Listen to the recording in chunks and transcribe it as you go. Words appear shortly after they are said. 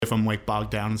if I'm like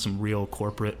bogged down in some real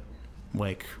corporate,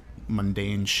 like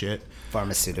mundane shit.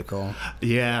 Pharmaceutical.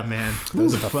 Yeah, man.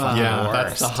 Those are the fucking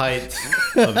That's the worst.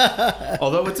 height.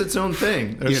 Although it's its own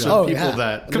thing. There's some people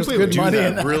that Completely do money that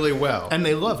in that. really well. And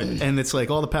they love it, and it's like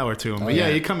all the power to them. But yeah.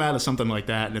 you come out of something like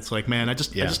that, and it's like, man, I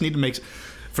just need to make.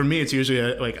 For me, it's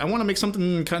usually like I want to make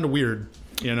something kind of weird,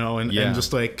 and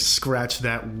just like scratch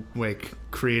that like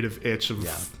creative itch of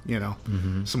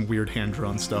some weird hand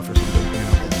drawn stuff or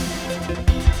something.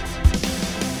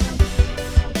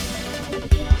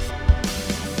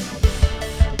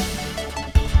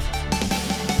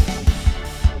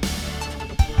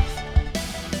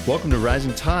 Welcome to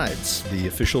Rising Tides, the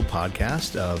official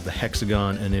podcast of the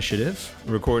Hexagon Initiative,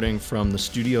 recording from the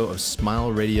studio of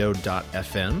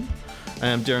SmileRadio.fm. I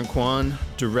am Darren Kwan,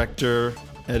 director,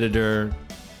 editor,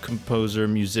 composer,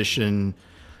 musician,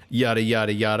 yada,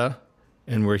 yada, yada.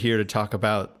 And we're here to talk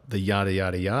about the yada,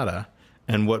 yada, yada,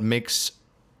 and what makes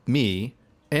me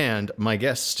and my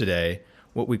guests today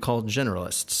what we call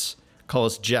generalists. Call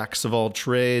us jacks of all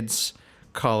trades,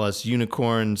 call us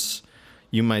unicorns.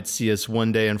 You might see us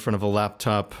one day in front of a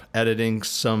laptop editing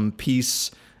some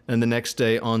piece, and the next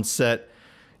day on set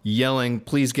yelling,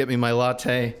 "Please get me my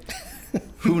latte."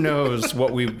 Who knows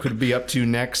what we could be up to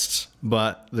next?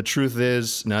 But the truth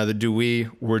is, neither do we.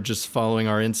 We're just following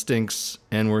our instincts,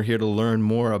 and we're here to learn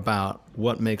more about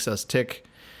what makes us tick.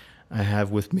 I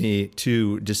have with me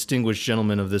two distinguished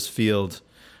gentlemen of this field,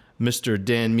 Mr.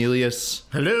 Dan Melius.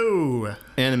 Hello.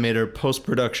 Animator,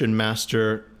 post-production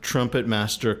master, trumpet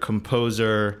master,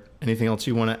 composer. Anything else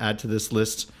you want to add to this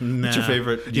list? Nah. What's your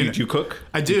favorite? Do you cook?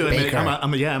 I do. Baker.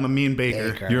 I'm a mean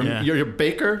baker. Baker. You're a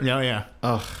baker? Yeah.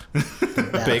 Ugh.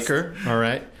 Baker. All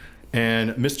right.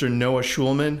 And Mr. Noah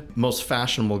Schulman, most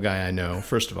fashionable guy I know,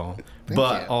 first of all,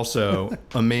 but you. also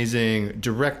amazing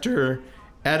director,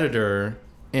 editor,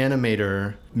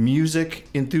 animator, music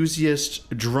enthusiast,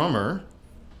 drummer.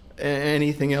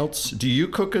 Anything else? Do you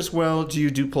cook as well? Do you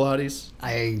do Pilates?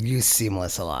 I use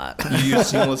Seamless a lot. You use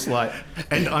Seamless Light.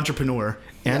 And entrepreneur.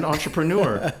 And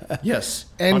entrepreneur. Yes.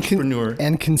 And entrepreneur.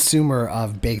 and consumer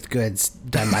of baked goods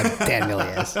done by Dan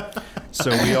Milius. So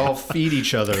we all feed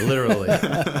each other, literally.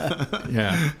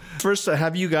 Yeah. First,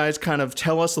 have you guys kind of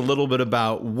tell us a little bit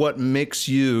about what makes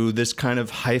you this kind of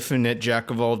hyphenate,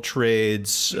 jack of all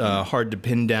trades, hard to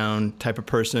pin down type of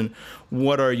person.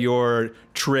 What are your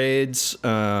trades?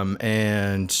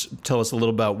 And tell us a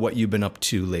little about what you've been up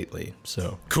to lately.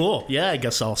 So Cool. Yeah, I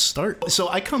guess I'll start. So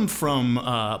I come from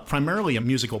primarily a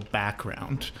musical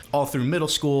background. All through middle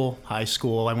school, high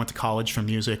school, I went to college for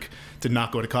music. Did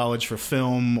not go to college for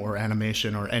film or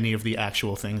animation or any of the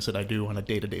actual things that I do on a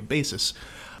day-to-day basis.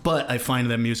 But I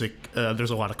find that music, there's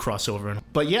a lot of crossover.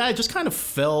 But yeah, I just kind of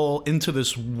fell into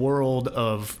this world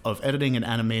of editing and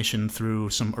animation through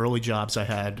some early jobs I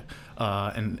had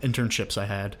and internships I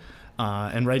had.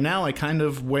 And right now I kind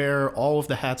of wear all of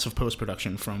the hats of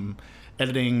post-production, from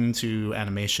editing to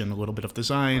animation, a little bit of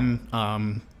design,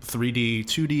 3D,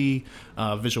 2D,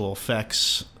 visual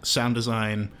effects, sound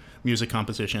design, music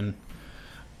composition.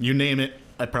 You name it,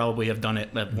 I probably have done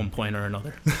it at one point or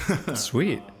another.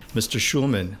 sweet. Mr.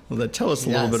 Schulman, well, tell us a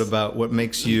little Yes. bit about what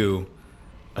makes you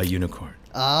a unicorn.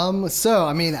 So,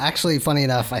 I mean, actually, funny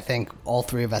enough, I think all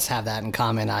three of us have that in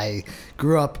common. I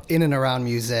grew up in and around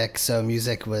music, so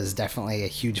music was definitely a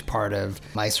huge part of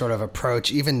my sort of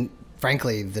approach. Even,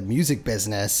 frankly, the music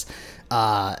business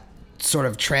sort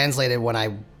of translated when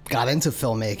I got into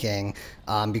filmmaking,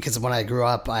 because when I grew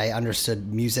up, I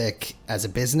understood music as a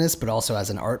business, but also as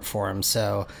an art form.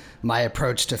 So my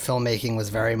approach to filmmaking was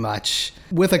very much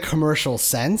with a commercial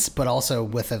sense, but also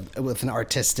with an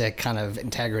artistic kind of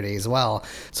integrity as well.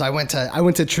 So I went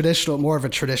to more of a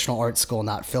traditional art school,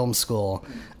 not film school.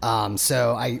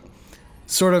 So I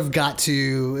sort of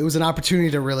it was an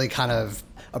opportunity to really kind of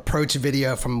approach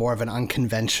video from more of an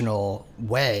unconventional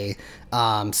way.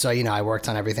 So, I worked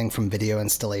on everything from video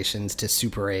installations to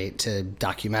Super 8 to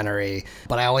documentary,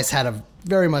 but I always had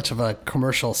very much of a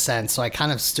commercial sense. So I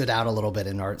kind of stood out a little bit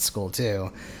in art school too.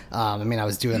 I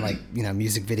was doing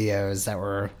music videos that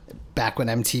were back when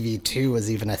MTV2 was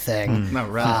even a thing. Oh,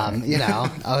 right.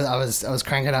 I was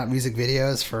cranking out music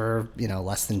videos for,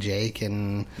 Less Than Jake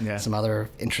and some other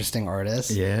interesting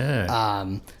artists. Yeah.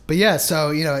 But yeah,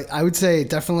 so, I would say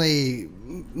definitely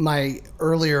my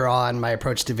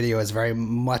approach to video is very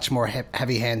much more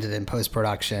heavy-handed in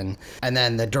post-production. And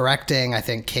then the directing, I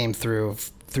think, came through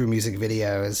music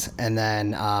videos. And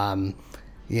then,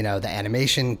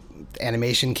 the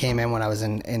animation came in when I was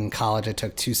in college. I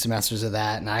took 2 semesters of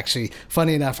that, and actually,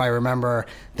 funny enough, I remember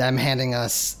them handing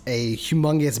us a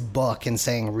humongous book and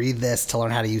saying, "Read this to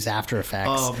learn how to use After Effects."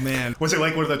 Oh man, was it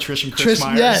like one of the Trish and Chris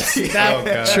Myers? Yes,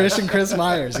 Trish and Chris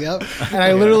Myers. Yep. And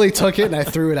I literally took it and I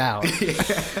threw it out.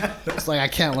 It's like, I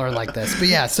can't learn like this. But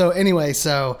yeah. So anyway,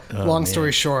 long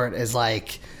story short is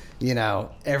like,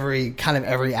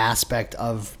 every aspect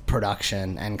of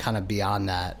production and kind of beyond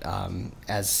that,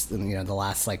 as the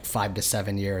last like 5 to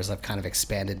 7 years, I've kind of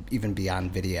expanded even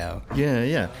beyond video.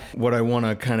 Yeah. What I want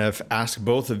to kind of ask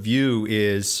both of you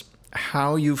is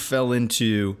how you fell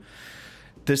into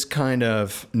this kind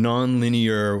of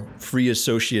non-linear, free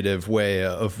associative way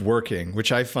of working,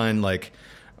 which I find like,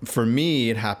 for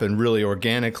me, it happened really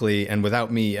organically and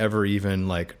without me ever even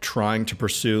like trying to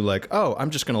pursue like, oh, I'm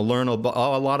just going to learn a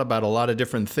lot about a lot of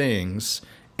different things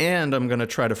and I'm going to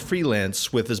try to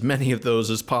freelance with as many of those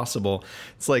as possible.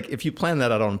 It's like if you plan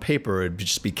that out on paper, it'd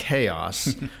just be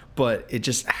chaos, but it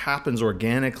just happens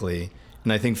organically.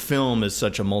 And I think film is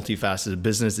such a multifaceted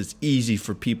business. It's easy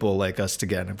for people like us to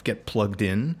get plugged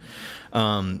in.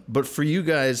 But for you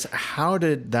guys, how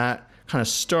did that kind of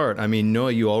start? I mean,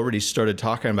 Noah, you already started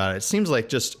talking about it. It seems like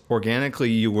just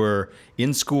organically you were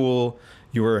in school,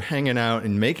 you were hanging out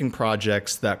and making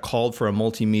projects that called for a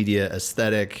multimedia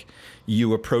aesthetic.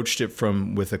 You approached it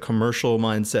with a commercial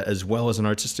mindset as well as an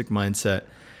artistic mindset.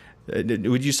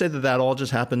 Would you say that all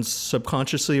just happens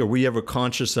subconsciously, or were you ever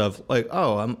conscious of like,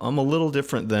 oh, I'm a little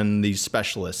different than these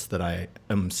specialists that I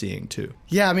am seeing too?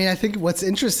 Yeah, I mean, I think what's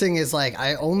interesting is like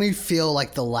I only feel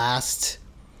like the last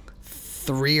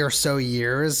 3 or so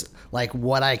years, like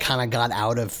what I kind of got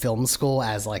out of film school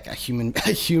as like a human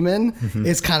mm-hmm.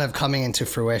 is kind of coming into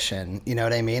fruition. You know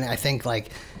what I mean? I think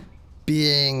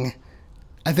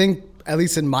at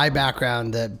least in my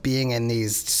background, that being in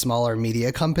these smaller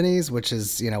media companies, which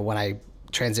is, when I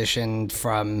transitioned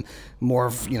from more,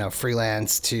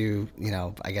 freelance to,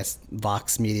 I guess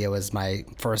Vox Media was my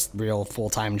first real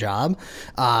full-time job.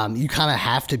 You kind of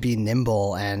have to be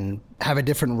nimble and have a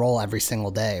different role every single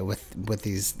day with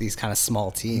these kind of small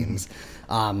teams.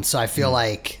 Mm-hmm. So I feel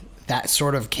like that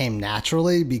sort of came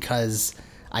naturally because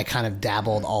I kind of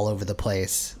dabbled all over the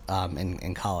place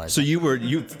in college. So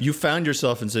you found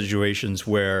yourself in situations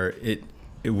where it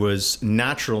was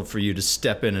natural for you to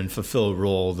step in and fulfill a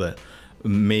role that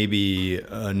maybe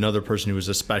another person who was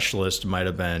a specialist might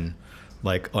have been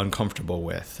like uncomfortable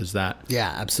with. Is that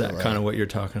absolutely. Is that kind of what you're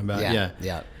talking about?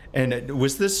 Yeah. And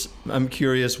was this, I'm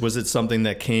curious, was it something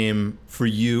that came for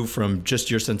you from just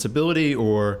your sensibility,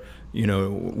 or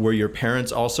were your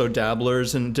parents also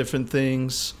dabblers in different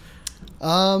things?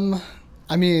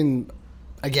 I mean,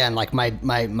 again, like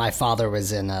my father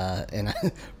was in a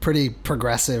pretty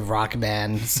progressive rock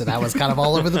band, so that was kind of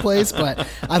all over the place, but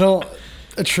I don't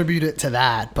attribute it to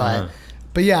that. But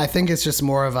yeah, I think it's just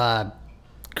more of a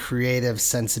creative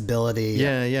sensibility.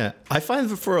 Yeah. I find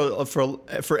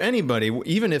that for anybody,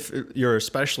 even if you're a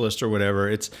specialist or whatever,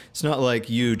 it's not like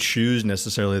you choose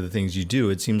necessarily the things you do.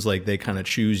 It seems like they kind of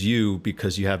choose you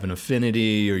because you have an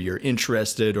affinity, or you're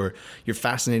interested, or you're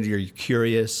fascinated, or you're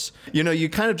curious. You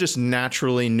kind of just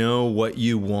naturally know what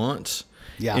you want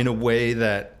in a way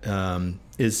that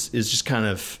is just kind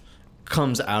of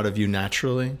comes out of you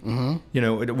naturally.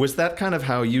 Mm-hmm. Was that kind of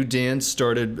how you, Dan,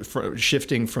 started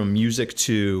shifting from music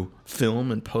to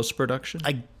film and post-production?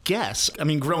 I guess. I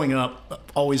mean, growing up,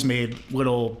 always made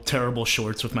little terrible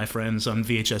shorts with my friends on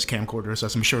VHS camcorders,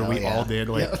 as I'm sure we all did.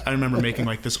 I remember making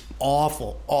like this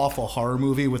awful horror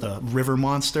movie with a river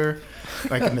monster,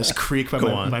 like in this creek by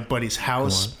my buddy's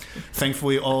house.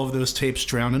 Thankfully, all of those tapes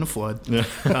drowned in a flood. In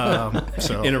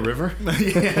a river?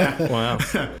 Yeah. Wow.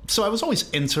 So I was always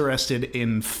interested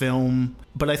in film,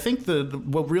 but I think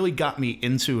what really got me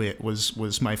into it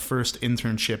was my first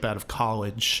internship out of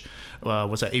college.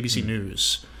 Was at ABC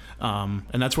News.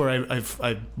 And that's where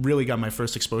I really got my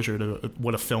first exposure to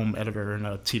what a film editor and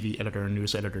a TV editor and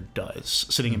news editor does,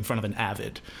 sitting in front of an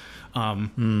Avid,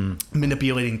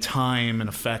 manipulating time and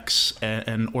effects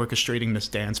and orchestrating this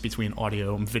dance between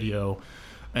audio and video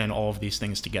and all of these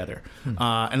things together. And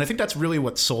I think that's really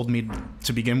what sold me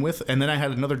to begin with. And then I had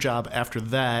another job after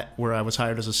that where I was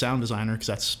hired as a sound designer, because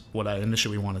that's what I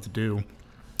initially wanted to do.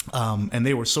 And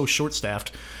they were so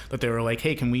short-staffed that they were like,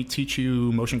 hey, can we teach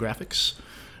you motion graphics?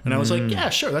 And I was like, yeah,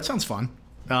 sure, that sounds fun.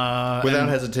 Without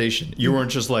hesitation. You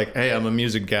weren't just like, hey, I'm a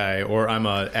music guy, or I'm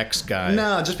a X guy.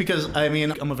 No, just because,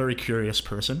 I'm a very curious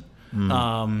person.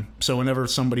 So whenever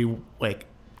somebody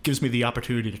gives me the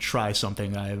opportunity to try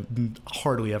something, I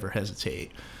hardly ever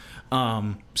hesitate.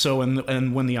 So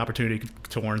when the opportunity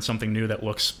to learn something new that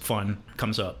looks fun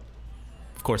comes up,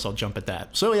 of course I'll jump at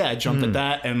that. So yeah, I jumped at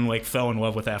that and like fell in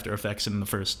love with After Effects in the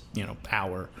first,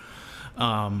 hour.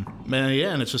 And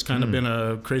it's just kind of been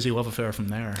a crazy love affair from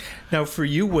there. Now, for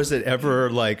you, was it ever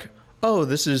like, oh,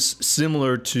 this is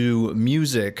similar to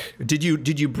music? Did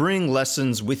you bring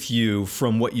lessons with you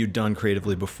from what you'd done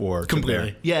creatively before?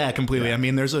 Completely. Yeah, completely. Yeah. I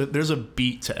mean, there's a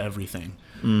beat to everything,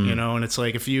 and it's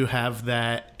like if you have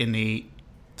that innate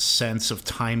sense of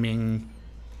timing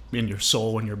in your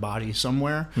soul and your body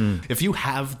somewhere, if you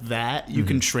have that, you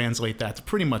can translate that to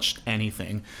pretty much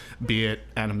anything, be it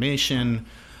animation,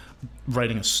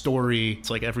 writing a story. It's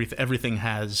like everything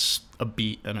has a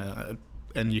beat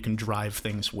and you can drive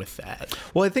things with that.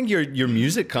 Well, I think your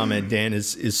music comment, Dan,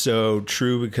 is so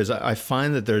true, because I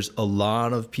find that there's a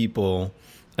lot of people,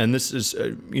 and this is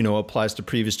applies to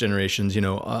previous generations.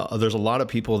 There's a lot of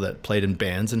people that played in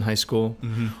bands in high school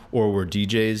or were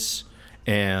DJs,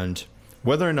 and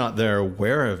whether or not they're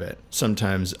aware of it,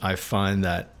 sometimes I find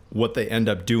that what they end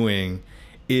up doing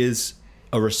is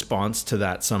a response to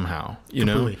that somehow.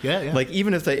 Completely. Yeah. Like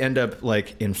even if they end up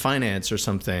like in finance or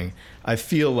something, I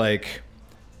feel like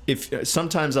if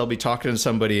sometimes I'll be talking to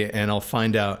somebody and I'll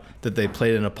find out that they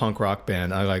played in a punk rock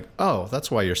band, I'm like, oh, that's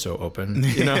why you're so open.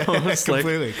 It's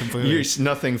completely.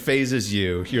 Nothing phases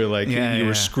you. You're like, you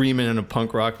were screaming in a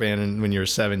punk rock band when you were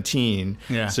 17.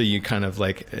 Yeah. So you kind of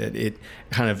like, it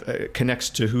kind of connects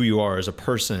to who you are as a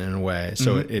person in a way.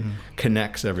 So it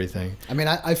connects everything. I mean,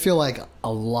 I feel like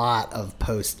a lot of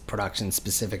post-production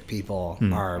specific people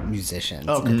are musicians.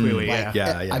 Oh, completely. Like,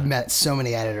 Yeah. I've met so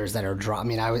many editors that are I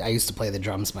mean, I used to play the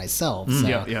drums myself. So,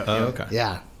 Okay.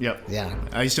 Yeah. Yep. Yeah.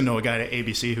 I used to know a guy at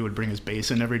ABC who would bring his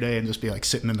bass in every day and just be like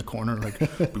sitting in the corner like,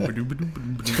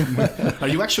 are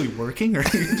you actually working, or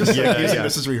are you just using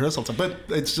this as rehearsal time? But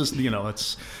it's just,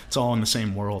 it's all in the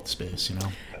same world space,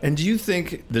 And do you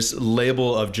think this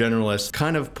label of generalist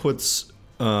kind of puts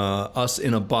us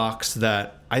in a box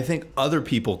that I think other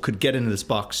people could get into this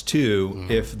box too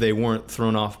if they weren't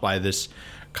thrown off by this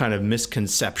kind of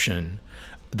misconception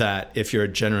that if you're a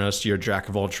generalist, you're a jack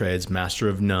of all trades, master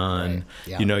of none.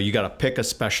 Right. Yeah. You got to pick a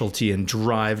specialty and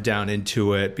drive down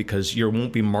into it because you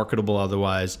won't be marketable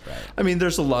otherwise. Right. I mean,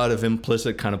 there's a lot of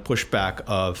implicit kind of pushback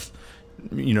of,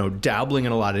 dabbling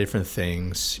in a lot of different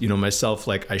things. Myself,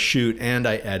 like I shoot and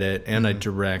I edit and I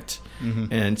direct.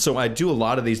 And so I do a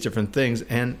lot of these different things.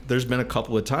 And there's been a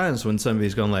couple of times when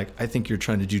somebody's gone like, I think you're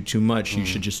trying to do too much. You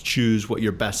should just choose what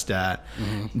you're best at,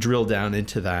 drill down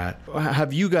into that.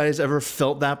 Have you guys ever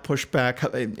felt that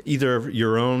pushback, either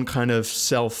your own kind of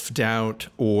self-doubt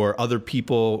or other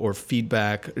people or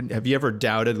feedback? Have you ever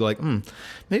doubted like,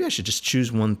 maybe I should just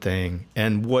choose one thing?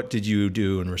 And what did you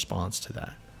do in response to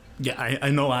that? Yeah, I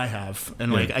know I have.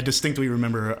 And like, I distinctly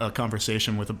remember a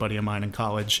conversation with a buddy of mine in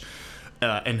college,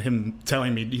 and him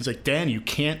telling me, he's like, Dan, you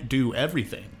can't do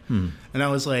everything. And I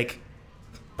was like,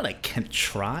 but I can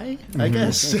try, I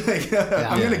guess.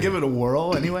 I'm going to give it a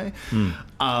whirl anyway.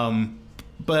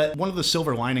 But one of the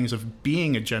silver linings of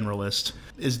being a generalist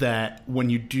is that when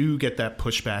you do get that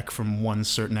pushback from one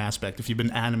certain aspect, if you've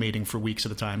been animating for weeks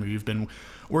at a time, or you've been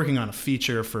working on a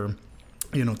feature for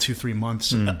 2-3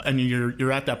 months, and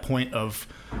you're at that point of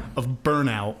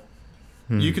burnout,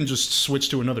 you can just switch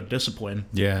to another discipline.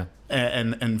 Yeah.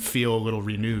 And feel a little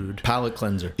renewed. Palate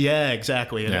cleanser. Yeah,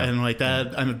 exactly. And like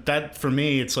that, that for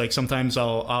me, it's like sometimes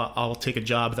I'll take a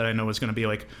job that I know is going to be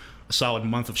like a solid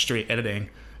month of straight editing,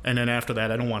 and then after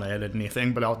that, I don't want to edit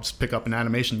anything, but I'll just pick up an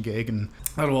animation gig, and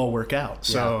that'll all work out.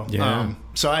 So,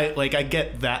 so I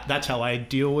get that. That's how I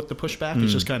deal with the pushback.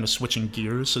 It's just kind of switching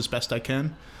gears as best I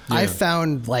can. Yeah. I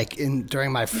found like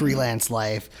during my freelance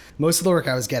life, most of the work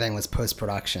I was getting was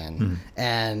post-production.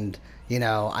 And,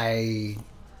 I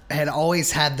had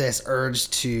always had this urge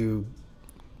to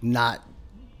not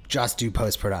just do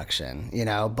post-production,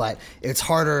 but it's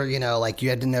harder, like you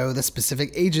had to know the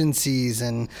specific agencies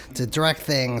and to direct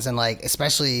things, and like,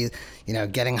 especially,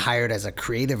 getting hired as a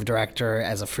creative director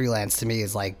as a freelance to me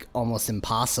is like almost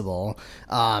impossible.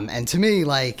 And to me,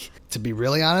 like, to be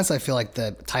really honest, I feel like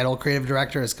the title creative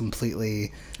director has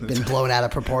completely been blown out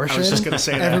of proportion. I was just going to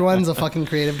say that. Everyone's a fucking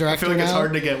creative director. I feel like it's now.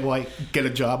 hard to get a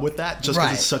job with that just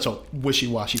because it's such a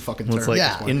wishy-washy fucking term. It's like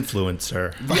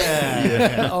influencer.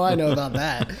 Yeah. Oh, I know about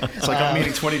that. It's like I'm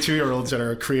meeting 22-year-olds that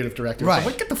are creative directors. Right. I'm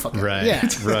like, get the fuck out. Right. Yeah.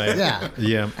 Right.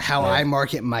 Yeah. How I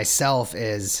market myself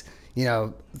is,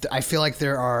 I feel like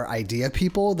there are idea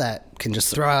people that can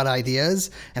just throw out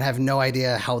ideas and have no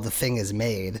idea how the thing is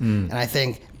made. And I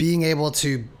think being able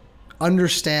to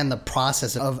understand the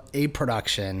process of a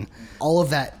production, all of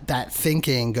that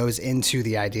thinking goes into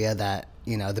the idea that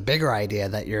the bigger idea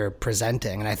that you're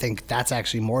presenting. And I think that's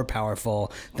actually more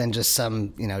powerful than just some,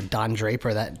 Don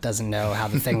Draper that doesn't know how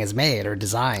the thing is made or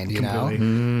designed,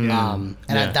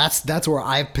 that's where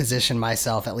I've positioned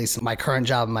myself, at least in my current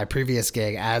job and my previous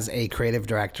gig, as a creative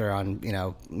director on,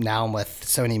 now I'm with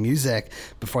Sony Music.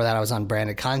 Before that I was on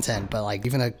branded content, but like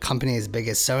even a company as big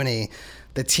as Sony,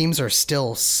 the teams are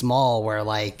still small where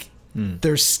like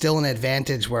there's still an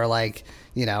advantage where like,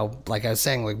 like I was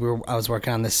saying, like I was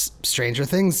working on this Stranger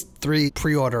Things 3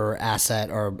 pre-order asset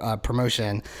or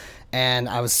promotion, and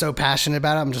I was so passionate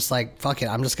about it. I'm just like, fuck it,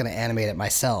 I'm just going to animate it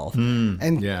myself.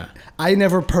 I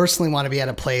never personally want to be at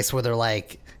a place where they're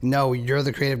like, no, you're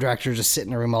the creative director, just sit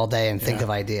in a room all day and think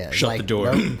of ideas. Shut the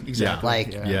door. Exactly.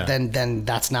 Then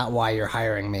that's not why you're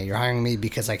hiring me. You're hiring me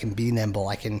because I can be nimble.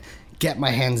 I can get my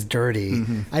hands dirty.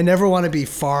 I never want to be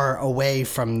far away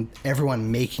from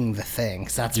everyone making the thing,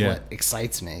 because that's what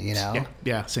excites me,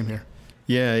 Yeah, same here.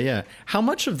 Yeah. How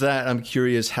much of that, I'm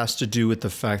curious, has to do with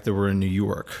the fact that we're in New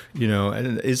York?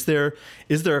 And is there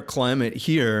a climate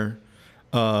here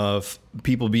of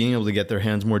people being able to get their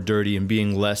hands more dirty and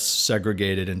being less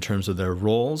segregated in terms of their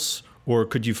roles? Or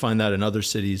could you find that in other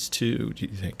cities too, do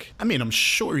you think? I mean, I'm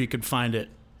sure you could find it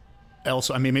else.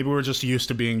 I mean, maybe we're just used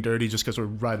to being dirty just because we're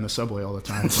riding the subway all the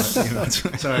time. But,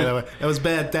 sorry, that was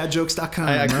bad. Dadjokes.com.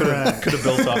 I could have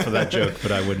built off of that joke,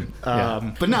 but I wouldn't.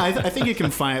 But no, I think you can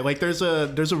find, like, there's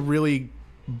a really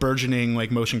burgeoning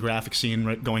like motion graphic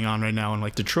scene going on right now in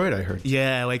like Detroit, I heard.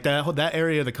 Yeah, like that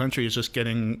area of the country is just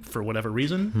getting, for whatever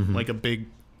reason, like a big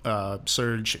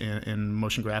surge in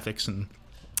motion graphics and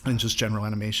just general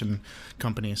animation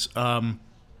companies.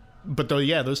 But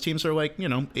those teams are like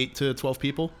 8 to 12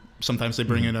 people. Sometimes they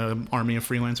bring in an army of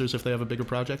freelancers if they have a bigger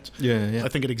project. Yeah. I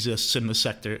think it exists in the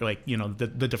sector, like,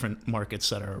 the different markets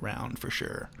that are around for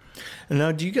sure. And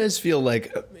now, do you guys feel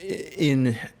like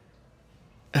in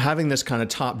having this kind of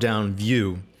top-down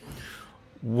view,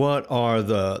 what are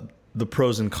the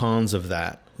pros and cons of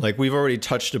that? Like, we've already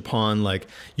touched upon, like,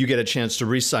 you get a chance to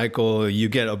recycle, you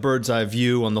get a bird's eye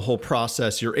view on the whole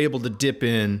process, you're able to dip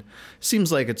in.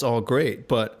 Seems like it's all great,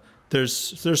 but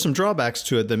there's some drawbacks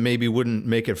to it that maybe wouldn't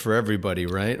make it for everybody,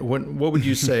 right? What would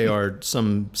you say are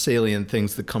some salient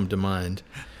things that come to mind?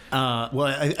 Well,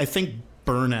 I think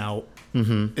burnout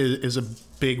is a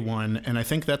big one, and I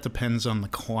think that depends on the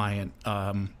client.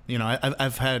 I've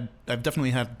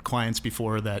definitely had clients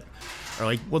before that are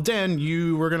like, well, Dan,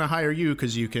 we're going to hire you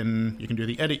because you can do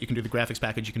the edit, you can do the graphics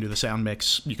package, you can do the sound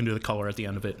mix, you can do the color at the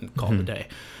end of it, and call it a day.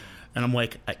 And I'm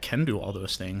like, I can do all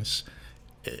those things.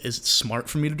 Is it smart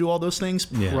for me to do all those things?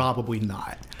 Yeah. Probably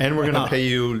not. And we're going to pay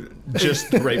you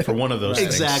just right for one of those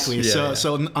exactly. things. Exactly.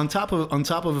 So on top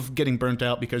of getting burnt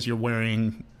out because you're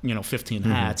wearing 15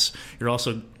 hats, you're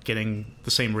also getting the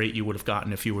same rate you would have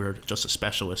gotten if you were just a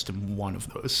specialist in one of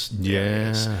those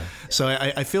areas. So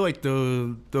I feel like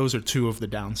those are two of the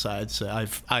downsides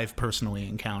I've personally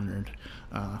encountered.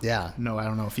 No, I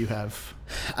don't know if you have.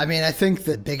 I mean, I think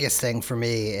the biggest thing for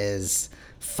me is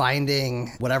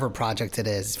finding whatever project it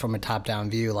is from a top-down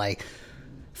view, like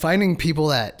finding people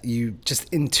that you just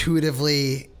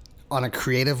intuitively on a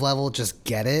creative level just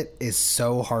get it is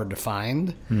so hard to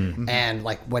find. And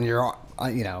like when you're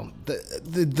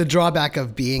the drawback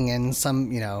of being in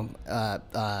some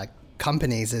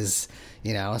companies is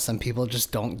some people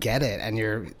just don't get it,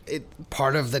 and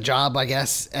part of the job, I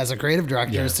guess, as a creative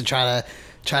director is to try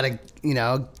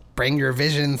to bring your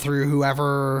vision through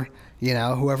whoever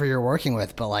you're working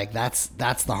with. But like that's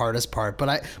the hardest part.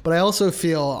 But I also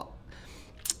feel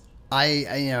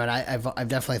I've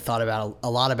definitely thought about a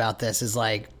lot about this, is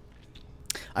like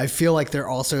I feel like there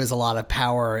also is a lot of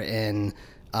power in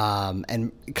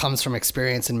and it comes from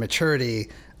experience and maturity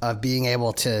of being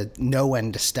able to know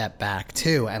when to step back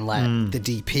too and let the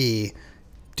DP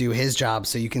do his job,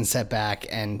 so you can step back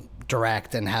and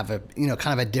direct and have a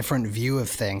kind of a different view of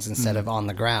things instead of on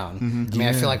the ground. I mean,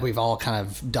 I feel like we've all kind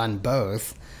of done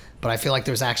both, but I feel like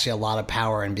there's actually a lot of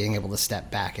power in being able to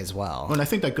step back as well. And I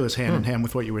think that goes hand in hand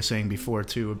with what you were saying before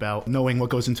too, about knowing what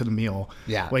goes into the meal.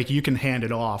 Yeah, like you can hand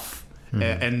it off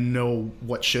and know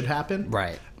what should happen,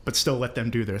 right, but still let them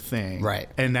do their thing, right,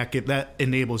 and that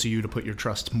enables you to put your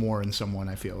trust more in someone.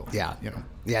 I feel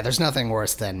there's nothing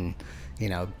worse than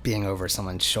being over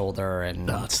someone's shoulder and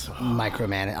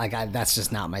micromanage. Like that's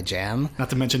just not my jam.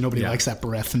 Not to mention nobody likes that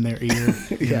breath in their ear.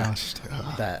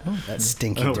 That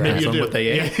stinky breath. Depends on what they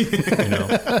ate.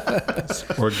 It's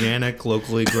organic,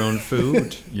 locally grown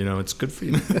food. It's good for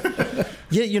you.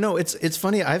 It's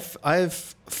funny.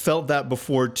 I've felt that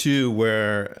before too.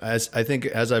 Where as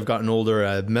I've gotten older,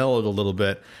 I've mellowed a little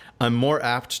bit. I'm more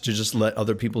apt to just let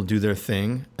other people do their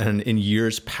thing. And in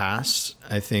years past,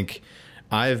 I think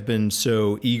I've been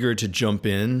so eager to jump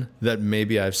in that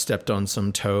maybe I've stepped on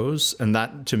some toes. And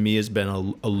that to me has been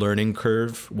a learning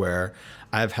curve where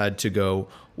I've had to go,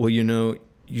 well, you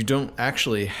don't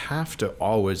actually have to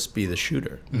always be the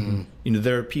shooter. Mm-hmm.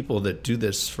 There are people that do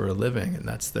this for a living and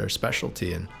that's their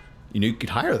specialty, and you could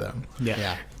hire them.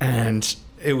 Yeah. And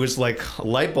it was like a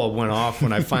light bulb went off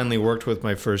when I finally worked with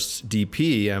my first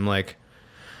DP. I'm like,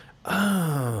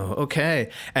 oh, okay.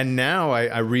 And now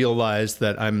I realize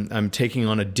that I'm taking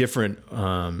on a different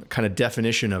kind of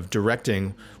definition of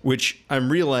directing, which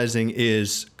I'm realizing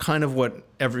is kind of what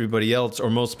everybody else or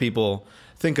most people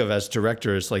think of as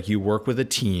directors. Like, you work with a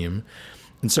team.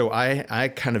 And so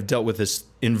I kind of dealt with this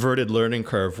inverted learning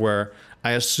curve where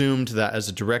I assumed that as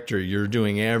a director, you're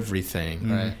doing everything.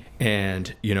 Right.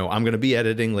 And, I'm going to be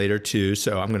editing later too.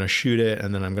 So I'm going to shoot it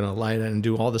and then I'm going to light it and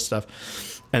do all this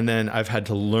stuff. And then I've had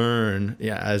to learn,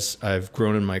 as I've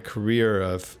grown in my career,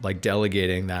 of like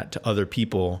delegating that to other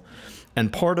people.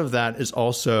 And part of that is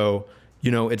also,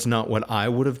 it's not what I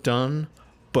would have done,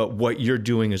 but what you're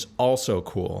doing is also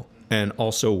cool and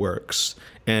also works.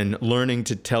 And learning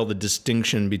to tell the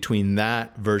distinction between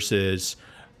that versus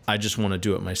I just want to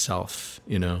do it myself,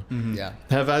 Mm-hmm. Yeah.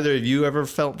 Have either of you ever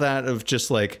felt that, of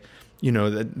just like,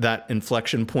 that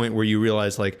inflection point where you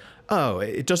realize like, oh,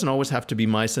 it doesn't always have to be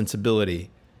my sensibility,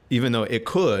 even though it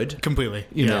could. Completely.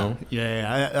 You know?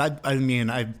 Yeah. I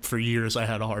mean, for years I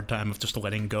had a hard time of just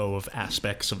letting go of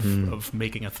aspects of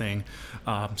making a thing.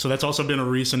 So that's also been a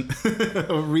recent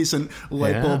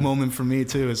light bulb moment for me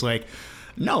too. Is like,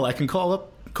 no, I can call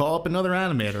up another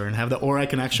animator and have that, or I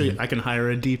can actually I can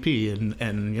hire a DP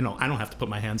and I don't have to put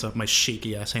my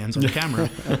shaky ass hands on the camera,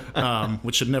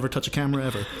 which should never touch a camera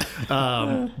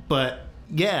ever. But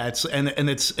yeah,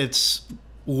 it's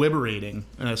liberating,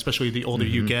 especially the older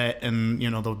you get, and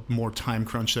the more time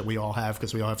crunch that we all have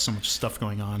because we all have so much stuff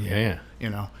going on. Yeah.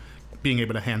 Being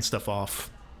able to hand stuff off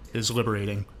is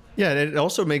liberating. Yeah, and it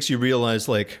also makes you realize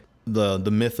like the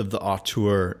myth of the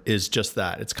auteur is just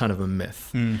that. It's kind of a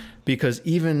myth. Because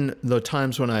even the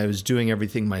times when I was doing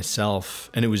everything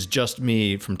myself and it was just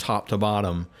me from top to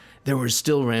bottom, there was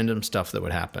still random stuff that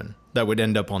would happen that would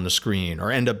end up on the screen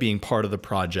or end up being part of the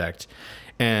project.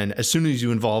 And as soon as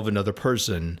you involve another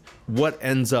person, what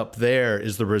ends up there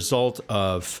is the result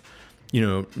of,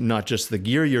 not just the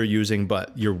gear you're using,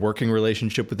 but your working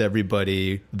relationship with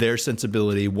everybody, their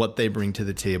sensibility, what they bring to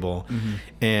the table. Mm-hmm.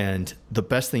 And the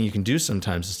best thing you can do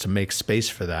sometimes is to make space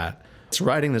for that. It's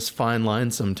riding this fine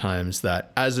line sometimes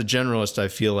that as a generalist, I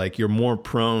feel like you're more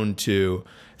prone to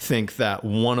think that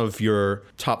one of your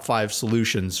top 5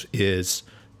 solutions is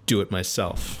do it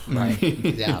myself. Right.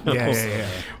 Yeah. Yeah.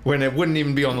 When it wouldn't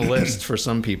even be on the list for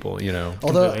some people,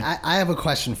 Although I have a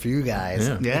question for you guys.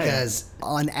 Yeah. Because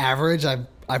on average,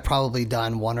 I've probably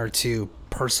done 1 or 2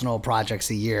 personal projects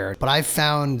a year, but I've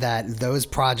found that those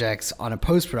projects on a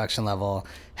post-production level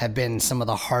have been some of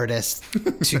the hardest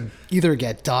to either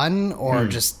get done or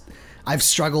just I've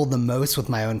struggled the most with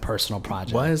my own personal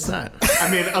project. Why is that? I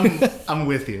mean, I'm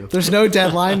with you. There's no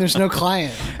deadline. There's no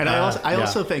client. And I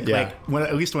also think like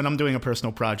at least when I'm doing a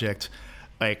personal project,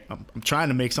 like I'm trying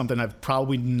to make something I've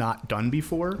probably not done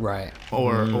before, right?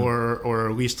 Or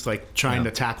at least like trying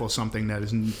to tackle something that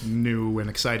is new and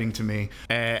exciting to me,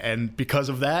 and because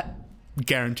of that,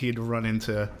 guaranteed to run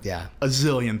into a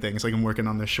zillion things. Like I'm working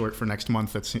on this short for next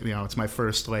month. That's it's my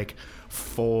first like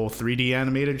full 3D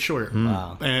animated short.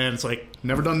 Wow. And it's like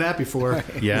never done that before.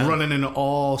 Yeah. Running into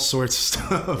all sorts of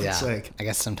stuff. Yeah. It's like, I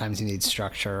guess sometimes you need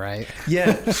structure, right?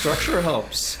 Yeah, structure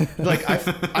helps. Like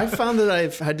I found that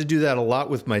I've had to do that a lot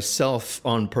with myself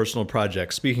on personal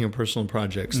projects. Speaking of personal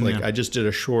projects, like I just did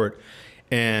a short,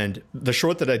 and the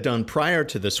short that I'd done prior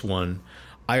to this one,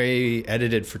 I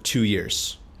edited for 2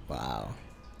 years. Wow.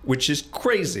 Which is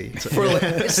crazy for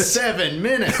like 7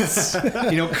 minutes.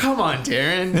 Come on,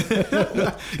 Darren.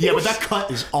 yeah, but that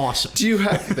cut is awesome.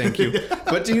 Thank you.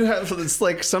 But it's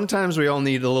like sometimes we all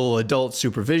need a little adult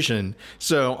supervision.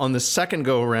 So on the second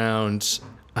go around,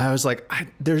 I was like,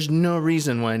 there's no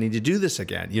reason why I need to do this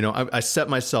again. I set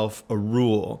myself a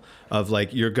rule of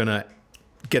like, you're going to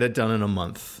get it done in a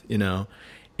month,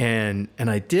 and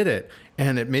I did it.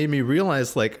 And it made me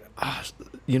realize like,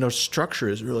 structure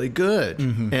is really good.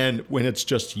 Mm-hmm. And when it's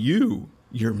just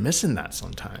you're missing that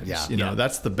sometimes. Yeah.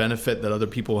 That's the benefit that other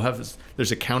people have is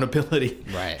there's accountability.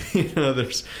 Right.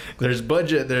 There's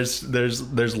budget,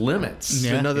 there's limits.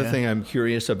 Yeah, Another thing I'm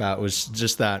curious about was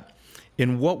just that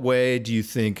in what way do you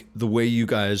think the way you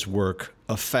guys work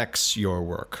affects your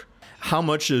work? How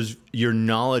much is your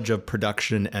knowledge of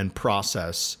production and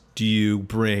process do you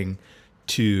bring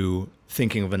to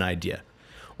thinking of an idea?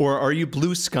 Or are you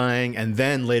blue skying and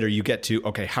then later you get to,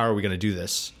 okay, how are we going to do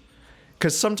this?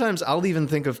 Because sometimes I'll even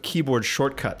think of keyboard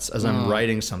shortcuts as I'm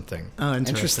writing something. Oh,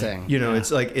 Interesting. You know,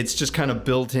 it's like it's just kind of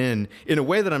built in a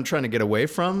way that I'm trying to get away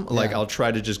from. Like I'll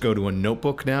try to just go to a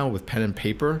notebook now with pen and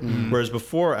paper, whereas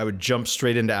before I would jump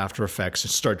straight into After Effects and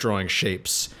start drawing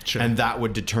shapes, and that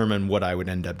would determine what I would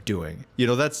end up doing. You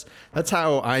know, that's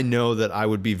how I know that I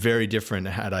would be very different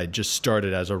had I just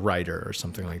started as a writer or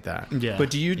something like that. Yeah. But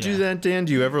do you do that, Dan?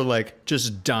 Do you ever like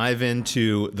just dive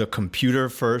into the computer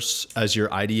first as you're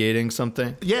ideating something?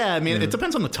 Yeah, I mean, it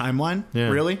depends on the timeline,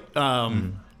 really.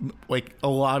 Like a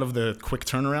lot of the quick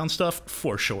turnaround stuff,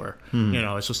 for sure. You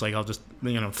know, it's just like I'll just,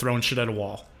 throwing shit at a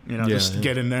wall.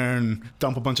 Get in there and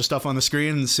dump a bunch of stuff on the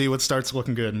screen and see what starts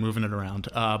looking good and moving it around.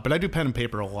 But I do pen and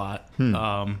paper a lot. When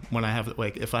I have,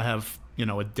 like, if I have,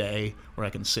 a day where I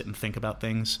can sit and think about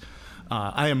things,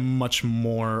 I am much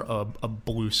more a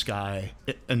blue sky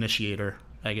initiator,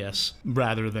 I guess,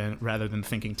 rather than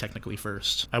thinking technically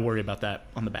first. I worry about that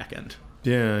on the back end.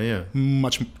 Yeah.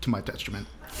 Much to my detriment.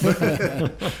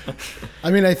 I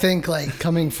mean, I think like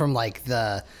coming from like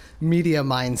the media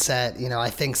mindset, I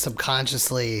think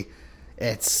subconsciously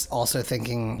it's also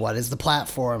thinking, what is the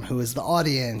platform? Who is the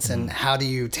audience? And how do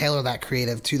you tailor that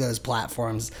creative to those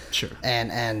platforms? Sure.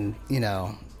 And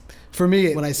for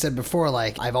me, when I said before,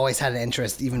 like I've always had an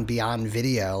interest even beyond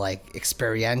video, like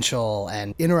experiential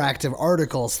and interactive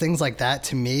articles, things like that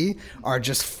to me are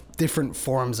just different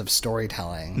forms of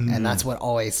storytelling. And that's what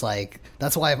always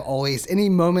that's why I've always, any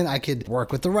moment I could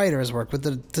work with the writers, work with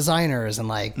the designers. And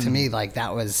like, to me, like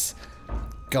that was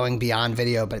going beyond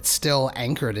video, but it's still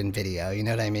anchored in video. You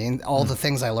know what I mean? All the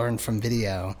things I learned from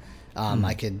video,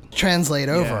 I could translate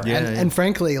over. And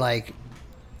frankly, like,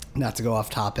 not to go off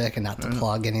topic and not to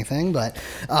plug anything, but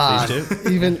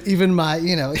even my,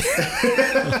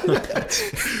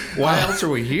 why else are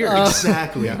we here?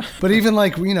 Exactly. But even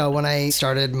like, when I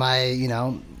started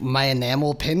my, my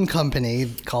enamel pin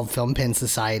company called Film Pin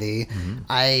Society,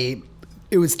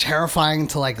 it was terrifying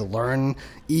to like learn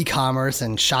e-commerce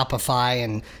and Shopify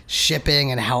and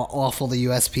shipping and how awful the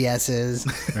USPS is.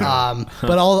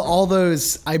 But all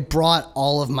those, I brought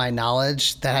all of my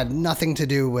knowledge that had nothing to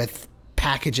do with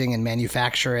packaging and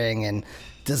manufacturing and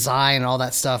design and all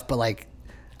that stuff, but like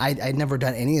I'd never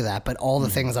done any of that, but all the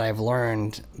things that I've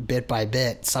learned bit by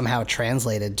bit somehow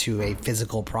translated to a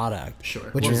physical product,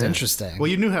 which was interesting. Well,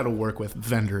 you knew how to work with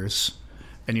vendors,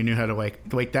 and you knew how to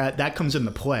like that comes into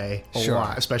play a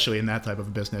lot, especially in that type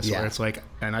of business where it's like,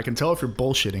 and I can tell if you're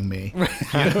bullshitting me,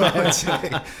 it's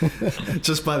like,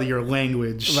 just by your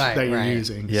language that you're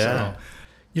using. Yeah.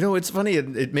 So. It's funny.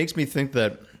 It makes me think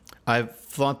that I've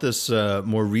thought this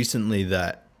more recently,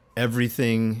 that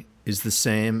everything is the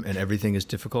same and everything is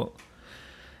difficult.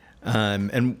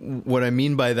 And what I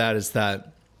mean by that is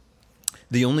that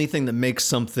the only thing that makes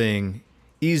something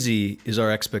easy is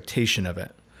our expectation of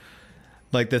it.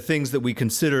 Like the things that we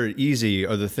consider easy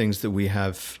are the things that we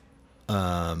have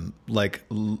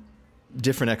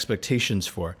different expectations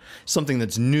for. Something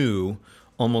that's new,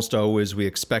 almost always we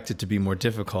expect it to be more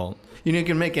difficult. You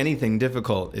can make anything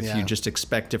difficult if you just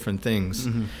expect different things.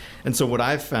 And so what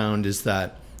I've found is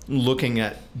that looking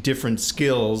at different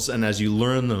skills, and as you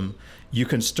learn them, you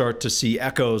can start to see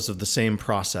echoes of the same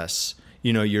process.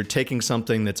 You're taking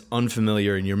something that's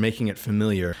unfamiliar and you're making it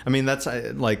familiar. I mean, that's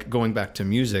like going back to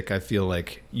music. I feel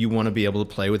like you want to be able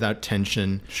to play without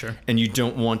tension. Sure. And you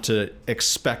don't want to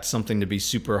expect something to be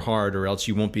super hard or else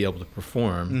you won't be able to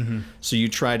perform. So you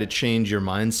try to change your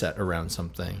mindset around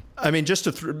something. I mean, just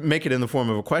to make it in the form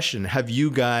of a question, have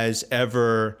you guys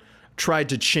ever tried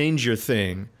to change your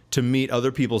thing to meet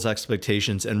other people's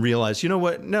expectations and realize, you know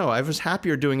what? No, I was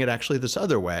happier doing it actually this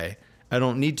other way. I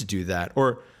don't need to do that.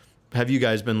 Or have you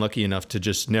guys been lucky enough to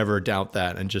just never doubt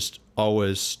that and just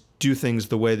always do things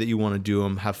the way that you want to do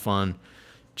them, have fun,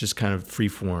 just kind of free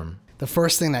form? The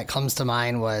first thing that comes to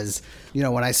mind was,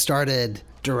 when I started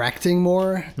directing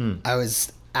more, I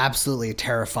was absolutely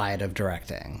terrified of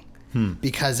directing.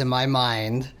 Because in my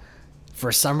mind,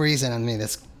 for some reason, I mean,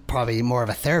 this probably more of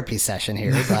a therapy session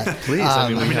here, but please, I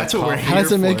mean that's what we're here for. How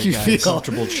does it make you feel?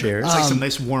 Comfortable chairs, it's like some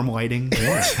nice warm lighting.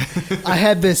 I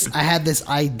had this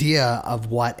idea of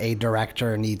what a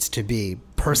director needs to be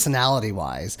personality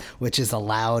wise, which is a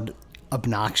loud,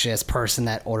 obnoxious person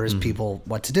that orders people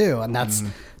what to do, and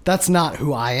that's not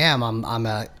who I am.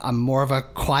 I'm more of a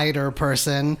quieter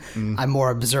person. I'm more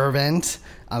observant.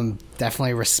 I'm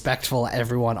definitely respectful of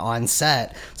everyone on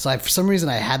set. So for some reason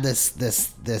I had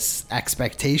this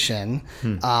expectation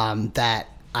that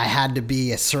I had to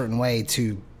be a certain way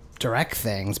to direct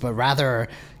things, but rather,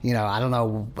 I don't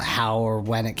know how or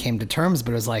when it came to terms,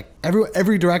 but it was like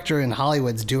every director in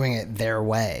Hollywood's doing it their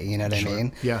way. You know what I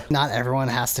mean? Yeah. Not everyone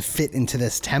has to fit into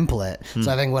this template. So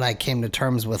I think when I came to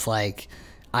terms with like,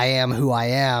 I am who I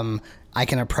am, I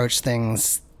can approach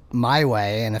things my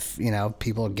way, and if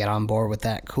people get on board with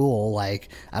that, cool. Like,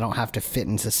 I don't have to fit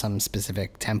into some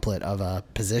specific template of a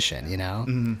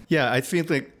position. Yeah, I feel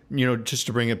like just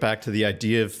to bring it back to the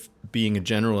idea of being a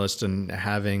generalist and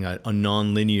having a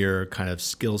non-linear kind of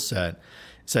skill set,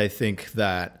 so I think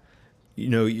that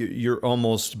you're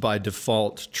almost by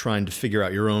default trying to figure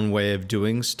out your own way of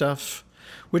doing stuff,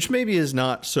 which maybe is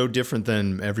not so different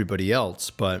than everybody else,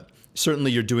 but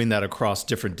certainly you're doing that across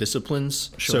different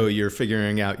disciplines. Sure. So you're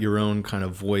figuring out your own kind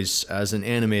of voice as an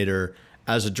animator,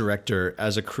 as a director,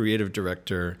 as a creative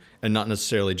director, and not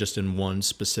necessarily just in one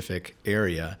specific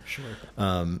area. Sure.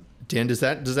 Dan, does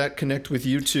that connect with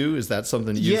you too? Is that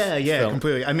something you felt?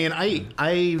 Completely. I mean,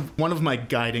 I one of my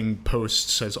guiding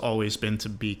posts has always been to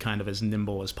be kind of as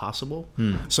nimble as possible.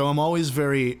 So I'm always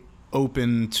very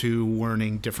open to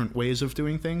learning different ways of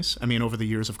doing things. I mean, over the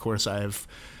years, of course, I've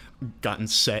gotten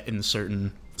set in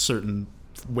certain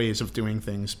ways of doing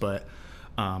things, but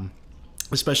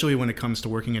especially when it comes to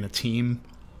working in a team,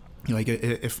 like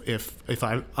if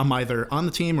I'm either on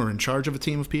the team or in charge of a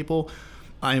team of people,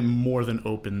 I'm more than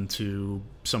open to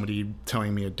somebody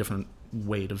telling me a different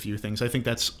way to view things. I think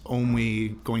that's only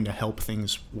going to help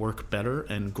things work better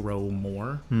and grow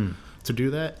more to do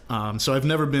that. So I've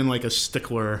never been like a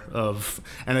stickler of,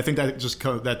 and I think that just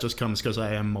comes because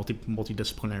I am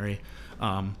multidisciplinary.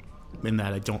 In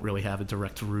that I don't really have a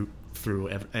direct route through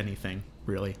anything,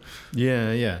 really.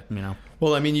 Yeah.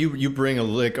 Well, I mean, you bring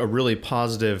a really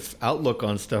positive outlook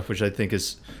on stuff, which I think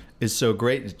is so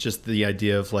great. It's just the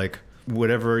idea of like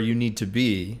whatever you need to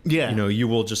be. Yeah. You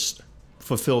will just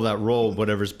fulfill that role,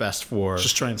 whatever's best for.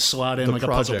 Just try and slot in like a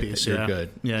puzzle piece. You're good.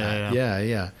 Yeah,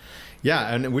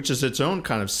 and which is its own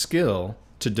kind of skill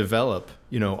to develop,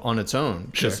 on its own.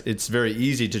 Because it's very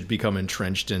easy to become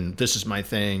entrenched in, this is my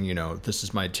thing, this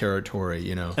is my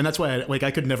territory, And that's why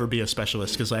I could never be a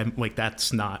specialist, because I'm like,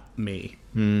 that's not me.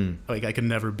 Like, I could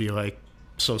never be like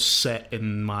so set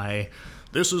in my,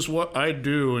 this is what I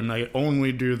do, and I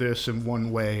only do this in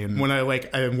one way. And when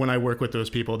I work with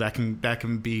those people, that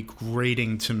can be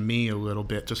grating to me a little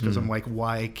bit, just because I'm like,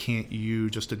 why can't you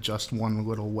just adjust one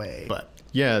little way? But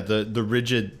yeah, the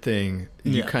rigid thing,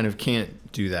 you kind of can't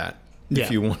do that if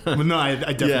you want. Well, no, I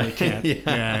definitely can't.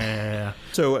 Yeah.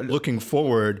 So looking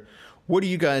forward, what are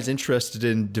you guys interested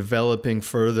in developing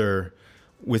further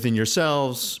within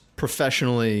yourselves,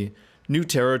 professionally? New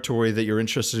territory that you're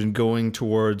interested in going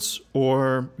towards,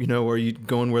 or are you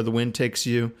going where the wind takes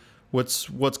you? What's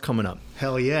coming up?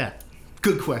 Hell yeah.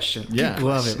 Good question. Yeah,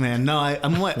 love it, man. No,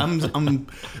 I'm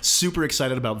super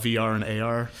excited about VR and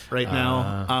AR right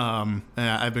now.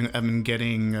 I've been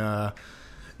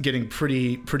getting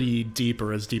pretty deep,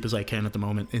 or as deep as I can at the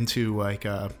moment, into like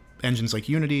engines like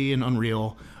Unity and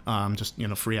Unreal, just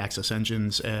free access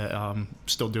engines.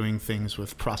 Still doing things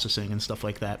with processing and stuff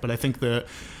like that. But I think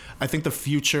the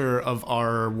future of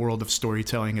our world of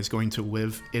storytelling is going to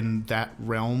live in that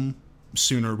realm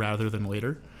sooner rather than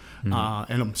later. And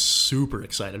I'm super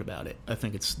excited about it. I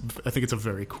think it's a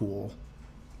very cool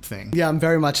thing. Yeah, I'm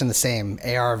very much in the same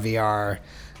AR, VR.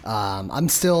 I'm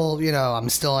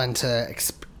still into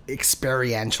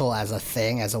experiential as a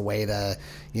thing, as a way to,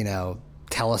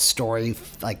 tell a story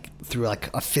like through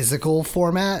like a physical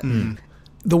format.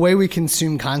 The way we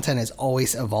consume content is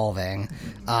always evolving,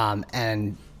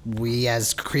 and we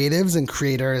as creatives and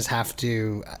creators have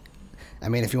to, I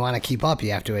mean, if you want to keep up,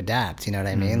 you have to adapt. You know what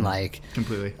I mean? Like,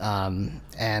 completely.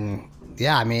 And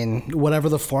yeah, I mean, whatever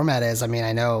the format is, I mean,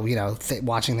 I know,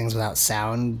 watching things without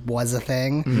sound was a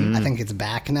thing. I think it's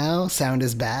back now. Sound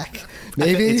is back.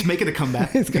 Maybe it's making a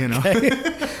comeback.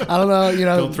 I don't know.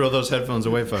 Don't throw those headphones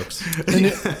away, folks.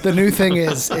 The new thing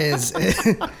is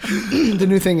the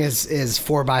new thing is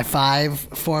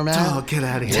 4x5 format. Oh, get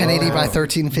out of here! 1080 by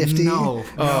 1350. No.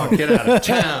 Oh, get out of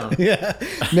town. Yeah.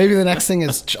 Maybe the next thing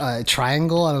is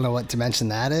triangle. I don't know what dimension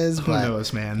that is. Who but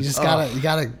knows, man? You just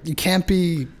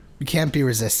you can't be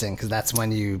resisting, because that's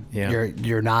when you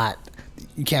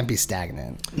can't be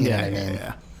stagnant. You know what I mean?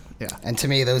 Yeah. And to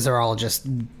me, those are all just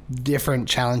different,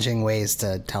 challenging ways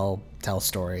to tell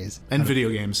stories. And video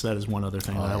games, that is one other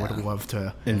thing that I would love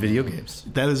to. In video games,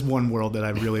 that is one world that I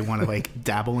really want to like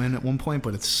dabble in at one point,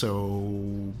 but it's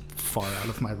so far out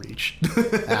of my reach.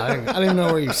 I don't even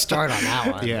know where you start on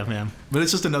that one. Yeah, man. But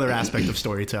it's just another aspect of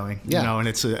storytelling, and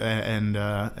it's and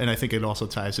I think it also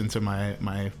ties into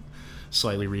my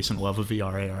slightly recent love of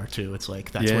VR AR too. It's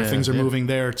like that's Yeah, where things are yeah. moving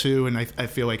there too, and I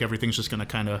feel like everything's just going to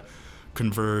kind of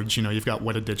converge. You know, you've got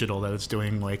Weta Digital that is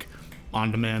doing like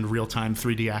on-demand, real-time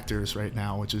 3D actors right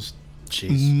now, which is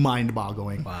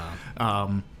mind-boggling.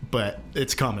 Wow. But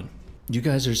it's coming. You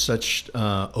guys are such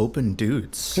open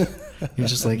dudes. You're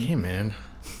just like, hey, man,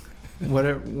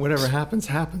 whatever happens,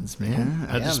 man.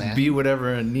 I'll just man. be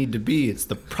whatever I need to be. It's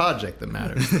the project that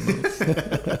matters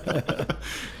the most.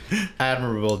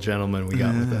 Admirable gentleman we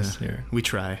got with us here. We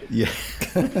try. Yeah.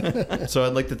 So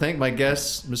I'd like to thank my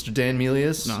guest, Mr. Dan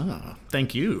Melius.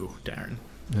 Thank you, Darren.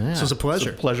 Yeah. This was a pleasure.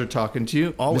 It's a pleasure talking to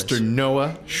you. Always. Mr.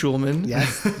 Noah Schulman.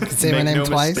 Yes. You can say my Make name no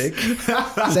twice. mistake.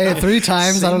 Say it 3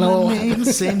 times. I don't know.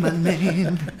 Say my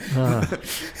name.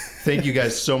 Thank you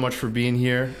guys so much for being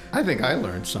here. I think I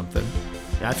learned something.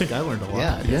 I think I learned a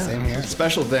lot. Yeah, same here.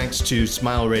 Special thanks to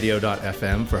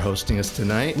SmileRadio.fm for hosting us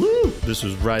tonight. Woo! This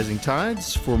was Rising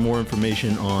Tides. For more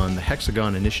information on the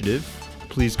Hexagon Initiative,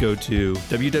 please go to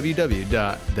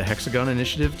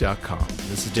www.thehexagoninitiative.com.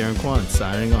 This is Darren Kwan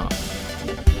signing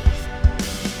off.